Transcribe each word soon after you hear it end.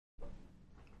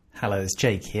Hello, it's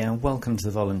Jake here. Welcome to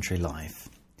the Voluntary Life.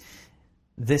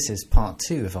 This is part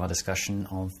 2 of our discussion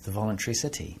of the Voluntary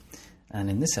City.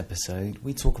 And in this episode,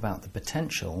 we talk about the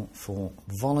potential for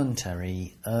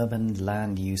voluntary urban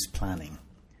land use planning.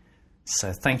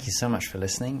 So thank you so much for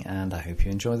listening, and I hope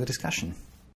you enjoy the discussion.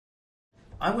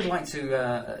 I'd like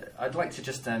to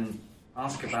just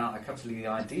ask about a couple of the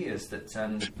ideas that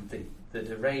are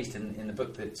raised in the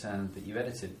book that you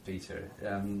edited, Peter.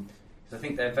 Because I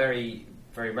think they're very,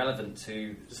 very relevant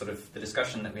to sort of the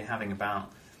discussion that we're having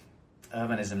about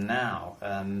urbanism now,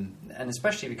 and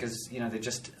especially because they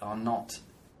just are not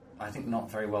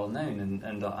very well known,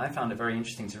 and I found it very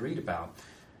interesting to read about.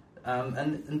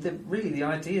 Really the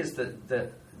ideas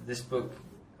that this book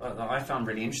that I found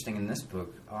really interesting in this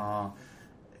book are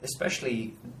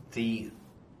especially the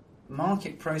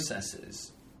market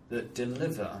processes that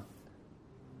deliver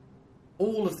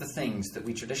all of the things that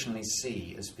we traditionally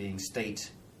see as being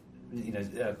state,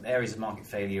 areas of market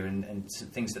failure and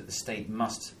things that the state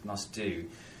must do.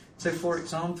 So, for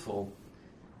example,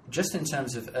 just in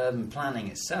terms of urban planning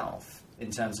itself,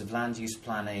 in terms of land use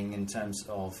planning, in terms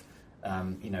of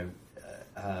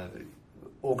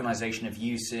organisation of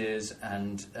uses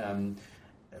and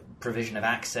provision of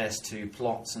access to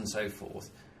plots and so forth,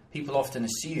 people often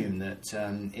assume that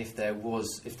if there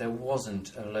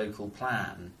wasn't a local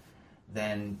plan,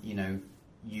 then you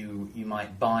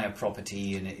might buy a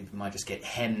property and it might just get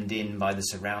hemmed in by the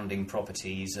surrounding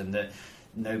properties, and that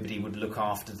nobody would look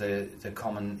after the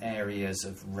common areas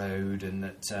of road, and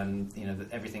that that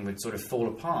everything would sort of fall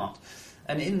apart.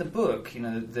 And in the book,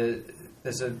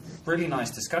 there's a really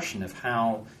nice discussion of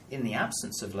how, in the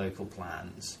absence of local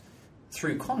plans,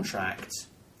 through contracts,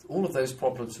 all of those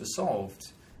problems were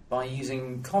solved by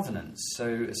using covenants.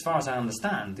 So, as far as I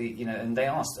understand, and they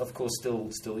are, of course,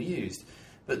 still used.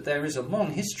 But there is a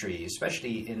long history,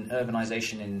 especially in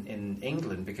urbanisation in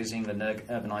England, because England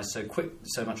urbanised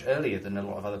so much earlier than a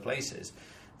lot of other places,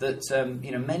 that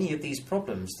many of these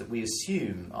problems that we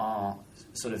assume are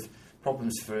sort of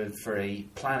problems for a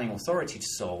planning authority to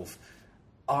solve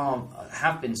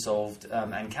have been solved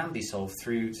and can be solved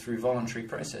through voluntary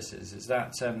processes. Is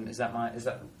that sort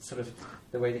of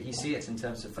the way that you see it in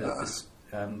terms of this?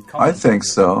 I think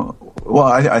so. Well,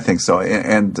 I think so,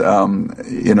 and I'm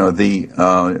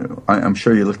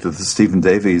sure you looked at the Stephen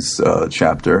Davies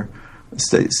chapter.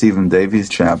 Stephen Davies'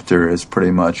 chapter is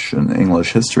pretty much an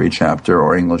English history chapter,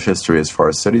 or English history as far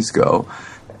as cities go,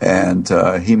 and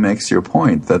he makes your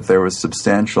point that there was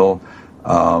substantial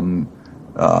and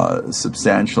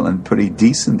pretty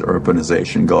decent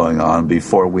urbanization going on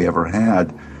before we ever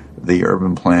had the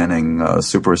urban planning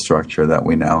superstructure that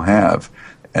we now have.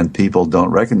 And people don't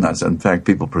recognize it. In fact,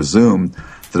 people presume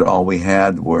that all we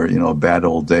had were, bad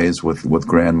old days with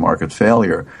grand market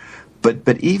failure.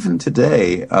 But even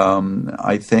today,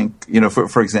 I think,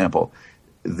 for example,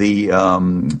 the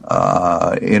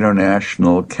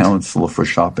International Council for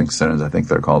Shopping Centers, I think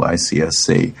they're called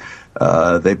ICSC,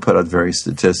 they put out various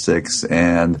statistics,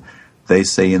 and they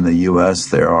say in the U.S.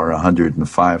 there are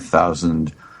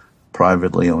 105,000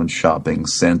 privately owned shopping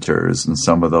centers, and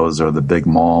some of those are the big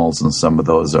malls, and some of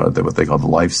those are what they call the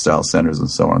lifestyle centers,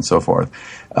 and so on and so forth.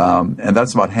 And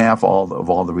that's about half of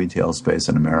all the retail space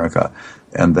in America,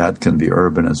 and that can be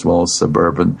urban as well as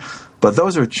suburban. But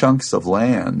those are chunks of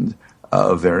land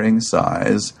of varying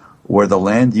size where the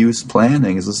land use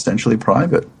planning is essentially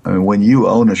private. I mean, when you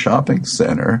own a shopping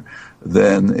center,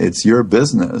 then it's your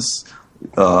business.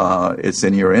 It's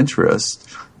in your interest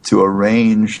to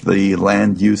arrange the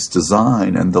land use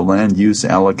design and the land use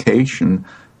allocation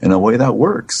in a way that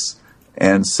works.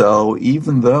 And so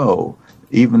even though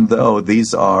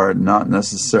these are not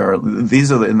necessarily,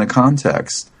 these are in the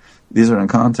context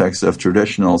of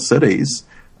traditional cities,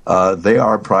 they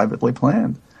are privately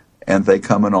planned, and they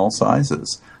come in all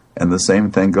sizes. And the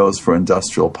same thing goes for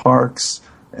industrial parks,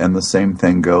 and the same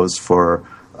thing goes for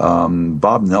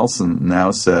Bob Nelson now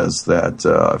says that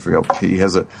I forget,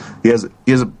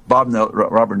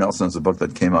 Robert Nelson has a book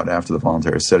that came out after the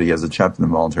Voluntary City. He has a chapter in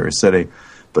the Voluntary City,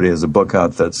 but he has a book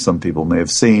out that some people may have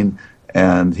seen,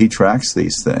 and he tracks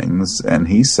these things, and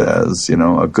he says,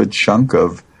 a good chunk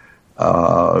of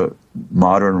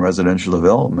modern residential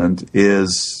development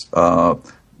is via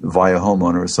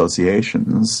homeowner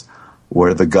associations,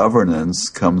 where the governance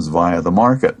comes via the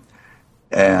market.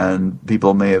 And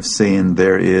people may have seen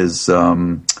there is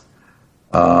what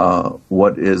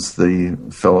is the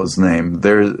fellow's name?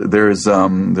 There's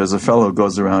a fellow who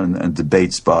goes around and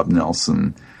debates Bob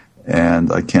Nelson,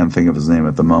 and I can't think of his name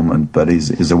at the moment, but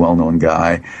he's a well-known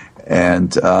guy.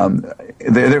 And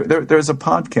there's a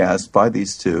podcast by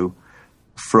these two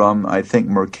from, I think,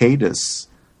 Mercatus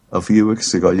a few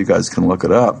weeks ago. You guys can look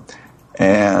it up.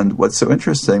 And what's so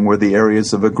interesting were the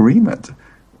areas of agreement.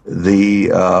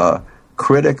 The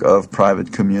critic of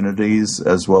private communities,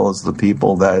 as well as the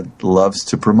people that loves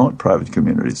to promote private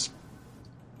communities.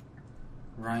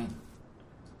 Right.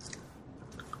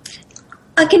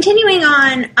 Continuing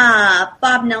on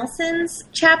Bob Nelson's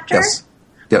chapter.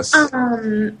 Yes.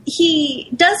 He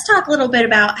does talk a little bit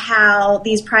about how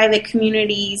these private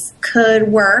communities could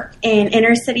work in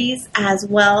inner cities as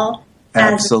well.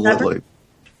 Absolutely.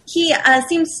 He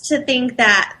seems to think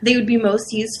that they would be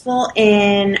most useful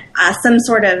in some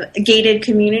sort of gated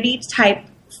community type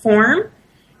form.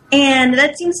 And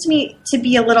that seems to me to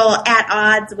be a little at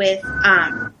odds with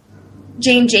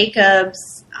Jane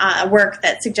Jacobs' work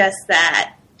that suggests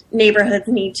that neighborhoods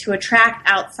need to attract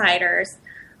outsiders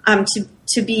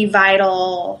to be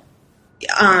vital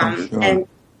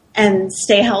and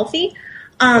stay healthy.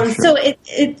 So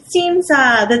it seems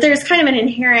that there's kind of an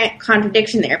inherent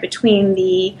contradiction there between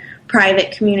the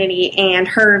private community and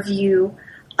her view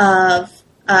of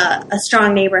a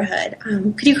strong neighborhood.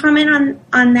 Could you comment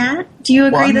on that? Do you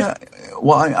agree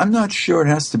I'm not sure it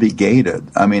has to be gated.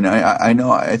 I mean,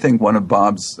 I think one of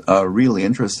Bob's really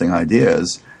interesting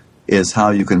ideas is how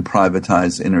you can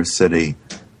privatize inner city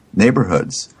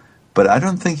neighborhoods. But I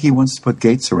don't think he wants to put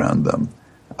gates around them.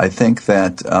 I think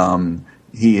that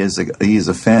he is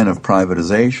a fan of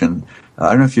privatization. I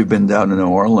don't know if you've been down in New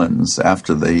Orleans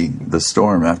after the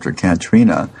storm, after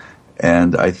Katrina,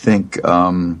 and I think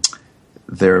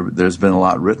there's been a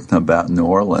lot written about New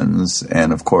Orleans,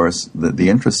 and of course the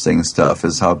interesting stuff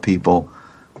is how people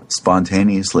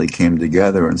spontaneously came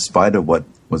together in spite of what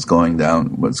was going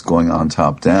on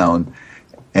top down,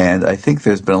 and I think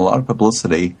there's been a lot of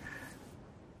publicity.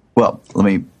 Well, let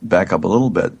me back up a little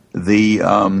bit. The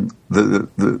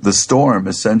storm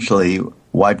essentially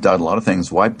wiped out a lot of things,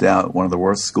 wiped out one of the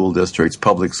worst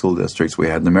public school districts we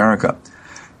had in America.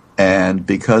 And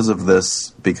because of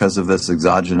this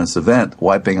exogenous event,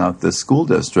 wiping out this school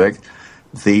district,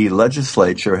 the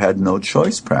legislature had no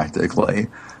choice practically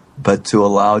but to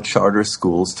allow charter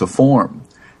schools to form.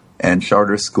 And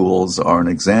charter schools are an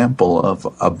example of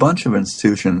a bunch of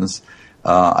institutions.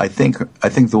 I think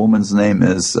the woman's name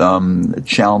is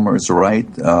Chalmers Wright.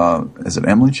 Is it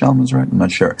Emily Chalmers Wright? I'm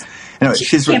not sure. Anyway,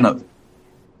 she's written up.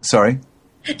 Sorry?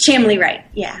 Chamley Wright,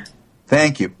 yeah.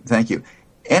 Thank you.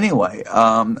 Anyway,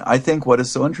 I think what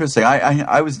is so interesting,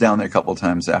 I was down there a couple of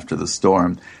times after the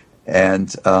storm,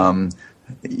 and in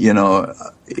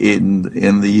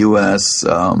the U.S.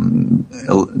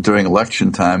 During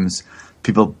election times,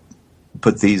 people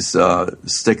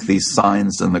stick these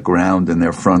signs in the ground in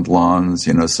their front lawns,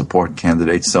 support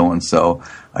candidate so-and-so.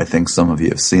 I think some of you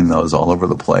have seen those all over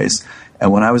the place.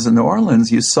 And when I was in New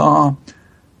Orleans, you saw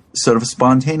sort of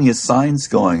spontaneous signs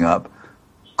going up,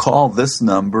 call this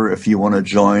number if you want to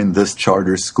join this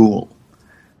charter school.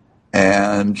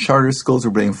 And charter schools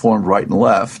were being formed right and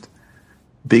left,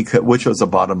 which was a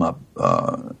bottom-up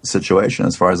situation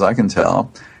as far as I can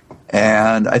tell.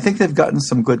 And I think they've gotten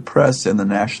some good press in the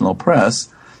national press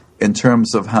in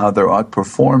terms of how they're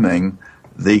outperforming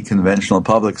the conventional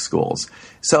public schools.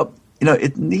 So,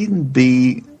 it needn't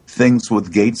be things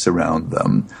with gates around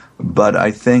them, but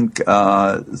I think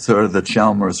sort of the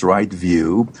Chalmers Wright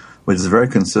view, which is very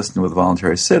consistent with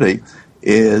Voluntary City,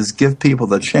 is give people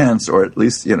the chance, or at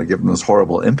least, give them this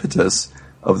horrible impetus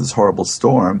of this horrible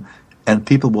storm, and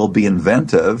people will be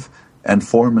inventive and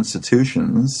form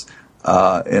institutions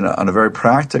on a very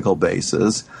practical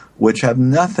basis, which have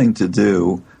nothing to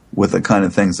do with the kind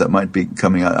of things that might be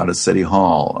coming out of City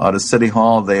Hall. Out of City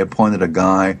Hall, they appointed a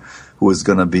guy who was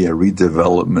going to be a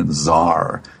redevelopment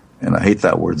czar. And I hate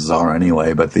that word czar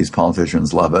anyway, but these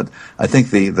politicians love it. I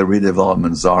think the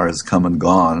redevelopment czar has come and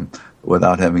gone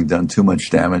without having done too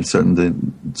much damage.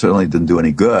 Certainly didn't do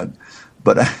any good.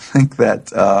 But I think that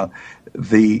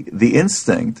the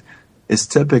instinct is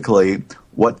typically,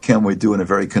 what can we do in a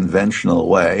very conventional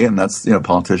way? And that's,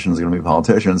 politicians are going to be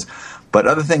politicians. But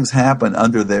other things happen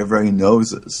under their very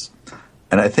noses.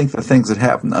 And I think the things that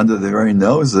happen under their very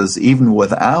noses, even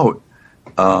without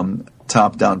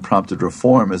top-down prompted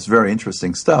reform, is very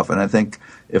interesting stuff. And I think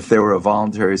if there were a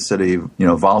Voluntary City,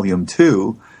 Volume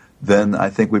 2, then I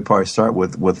think we'd probably start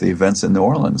with the events in New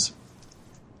Orleans.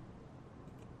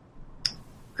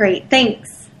 Great,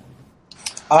 thanks.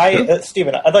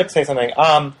 Stephen, I'd like to say something.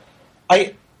 I'm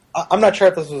not sure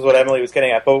if this was what Emily was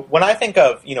getting at, but when I think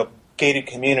of, gated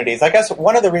communities, I guess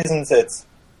one of the reasons it's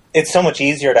so much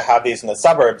easier to have these in the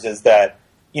suburbs is that,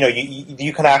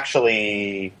 you can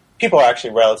actually, people are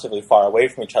actually relatively far away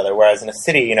from each other, whereas in a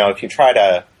city,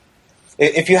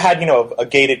 if you had, a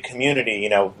gated community,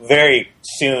 very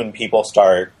soon people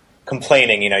start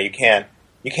complaining, you can't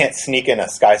sneak in a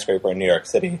skyscraper in New York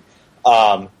City.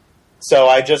 So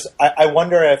I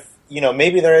wonder if,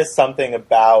 maybe there is something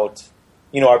about,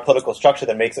 our political structure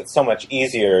that makes it so much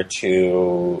easier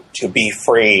to be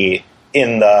free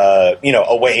in the,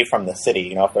 away from the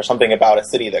city. If there's something about a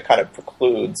city that kind of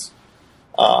precludes,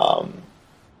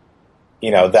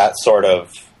 that sort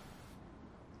of,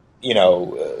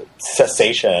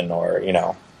 cessation or,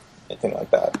 anything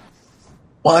like that.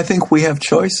 Well, I think we have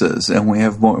choices, and we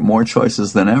have more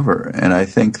choices than ever. And I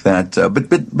think that,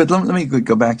 but let me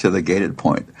go back to the gated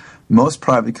point. Most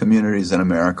private communities in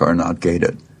America are not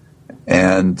gated.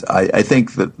 And I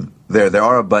think that there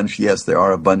are a bunch, yes, there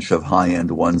are a bunch of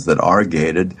high-end ones that are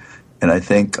gated. And I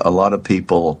think a lot of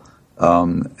people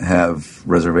have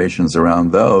reservations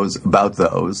about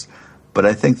those. But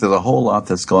I think there's a whole lot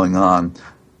that's going on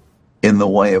in the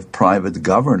way of private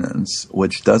governance,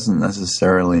 which doesn't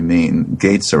necessarily mean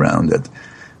gates around it.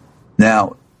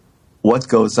 Now, what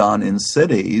goes on in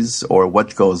cities, or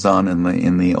what goes on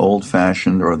in the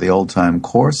old-fashioned or the old-time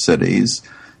core cities,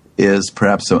 is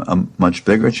perhaps a much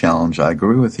bigger challenge. I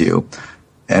agree with you.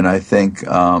 And I think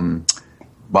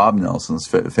Bob Nelson's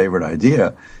favorite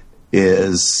idea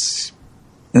is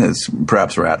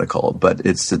perhaps radical, but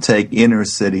it's to take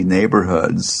inner-city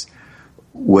neighborhoods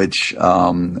which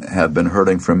have been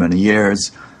hurting for many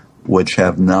years, which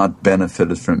have not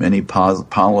benefited from any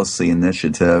policy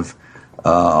initiative,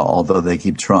 although they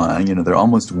keep trying. They're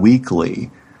almost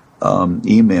weekly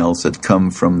emails that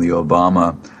come from the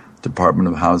Obama Department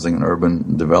of Housing and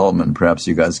Urban Development, perhaps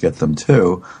you guys get them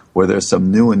too, where there's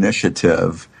some new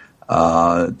initiative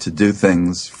to do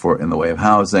things in the way of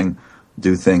housing,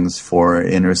 do things for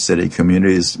inner city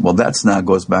communities. Well, that's now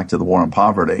goes back to the war on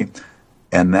poverty,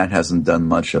 and that hasn't done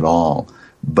much at all.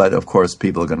 But of course,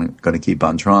 people are going to keep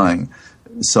on trying.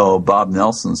 So Bob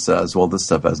Nelson says, well, this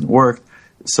stuff hasn't worked,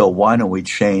 so why don't we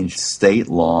change state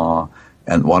law,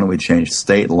 and why don't we change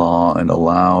state law and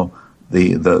allow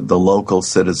the local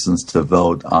citizens to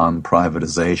vote on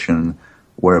privatization,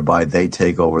 whereby they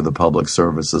take over the public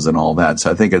services and all that.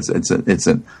 So I think it's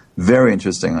a very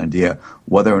interesting idea.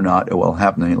 Whether or not it will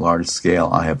happen on a large scale,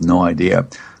 I have no idea.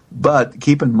 But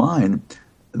keep in mind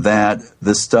that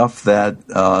the stuff that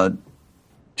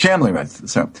Shamley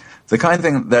writes, sorry, the kind of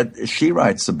thing that she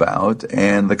writes about,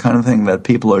 and the kind of thing that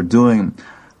people are doing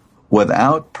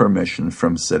without permission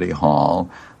from City Hall,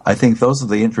 I think those are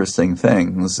the interesting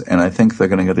things, and I think they're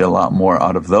going to get a lot more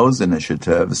out of those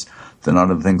initiatives than out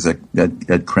of the things that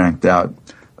get cranked out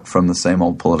from the same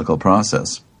old political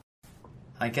process.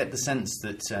 I get the sense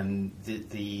that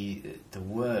the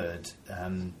word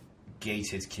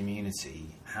gated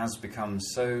community has become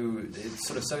so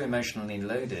emotionally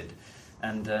loaded,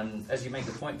 and as you make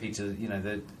the point, Peter,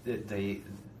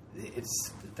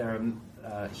 there are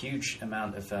a huge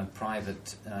amount of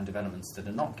private developments that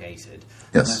are not gated.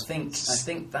 Yes. And I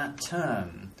think that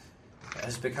term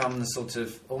has become the sort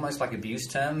of almost like abuse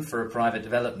term for a private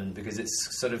development, because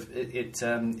it's sort of it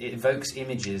evokes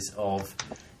images of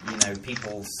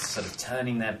people sort of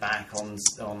turning their back on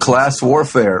class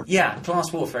warfare. Yeah,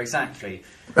 class warfare, exactly.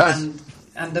 Yes.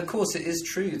 And of course, it is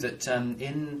true that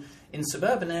in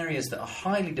suburban areas that are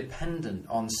highly dependent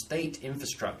on state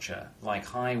infrastructure, like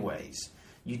highways,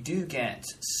 you do get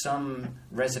some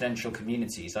residential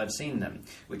communities, I've seen them,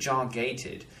 which are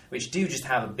gated, which do just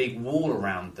have a big wall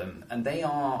around them. And they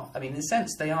are, in a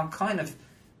sense, they are kind of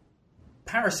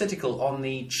parasitical on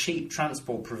the cheap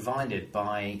transport provided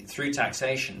through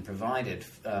taxation, provided,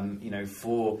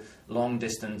 for long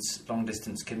distance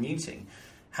commuting.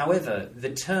 However, the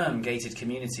term gated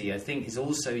community, I think, is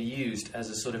also used as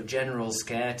a sort of general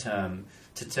scare term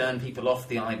to turn people off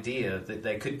the idea that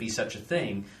there could be such a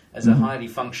thing as a highly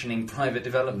functioning private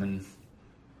development.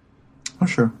 Oh,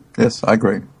 sure. Yes, I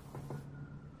agree.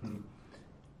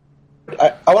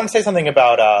 I want to say something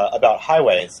about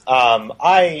highways.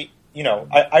 I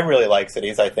really like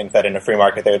cities. I think that in a free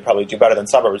market they would probably do better than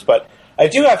suburbs. But I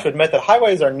do have to admit that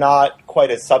highways are not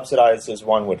quite as subsidized as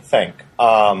one would think.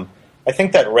 I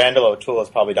think that Randall O'Toole has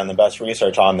probably done the best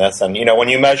research on this. And, when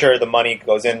you measure the money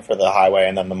goes in for the highway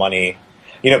and then the money,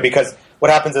 because what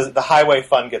happens is the highway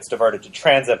fund gets diverted to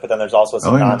transit, but then there's also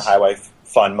some non-highway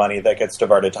fund money that gets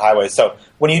diverted to highways. So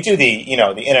when you do the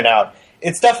in and out,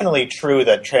 it's definitely true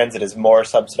that transit is more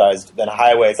subsidized than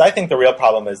highways. I think the real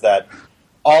problem is that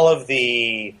all of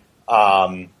the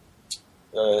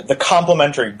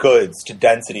complementary goods to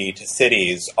density to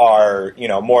cities are,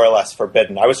 more or less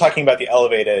forbidden. I was talking about the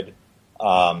elevated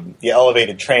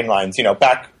train lines.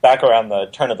 Back around the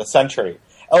turn of the century,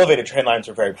 elevated train lines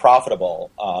were very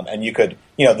profitable, and you could,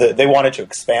 they wanted to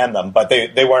expand them, but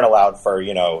they weren't allowed for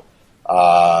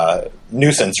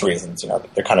nuisance reasons.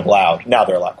 They're kind of loud. Now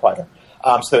they're a lot quieter.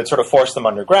 So it sort of forced them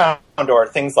underground, or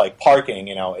things like parking.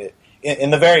 In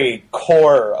the very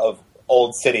core of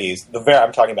old cities,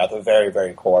 I'm talking about the very,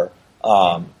 very core.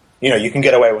 You can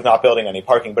get away with not building any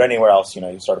parking, but anywhere else,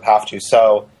 you sort of have to.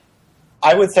 So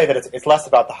I would say that it's less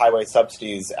about the highway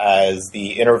subsidies as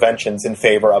the interventions in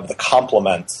favor of the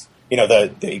complements.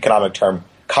 The economic term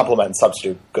complement and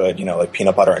substitute good. Like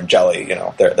peanut butter and jelly.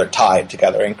 They're tied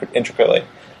together intricately.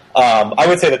 I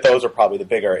would say that those are probably the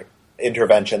bigger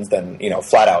interventions than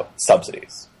flat out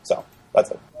subsidies. So that's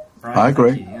it. Right, I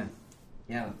agree.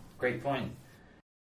 Yeah, great point.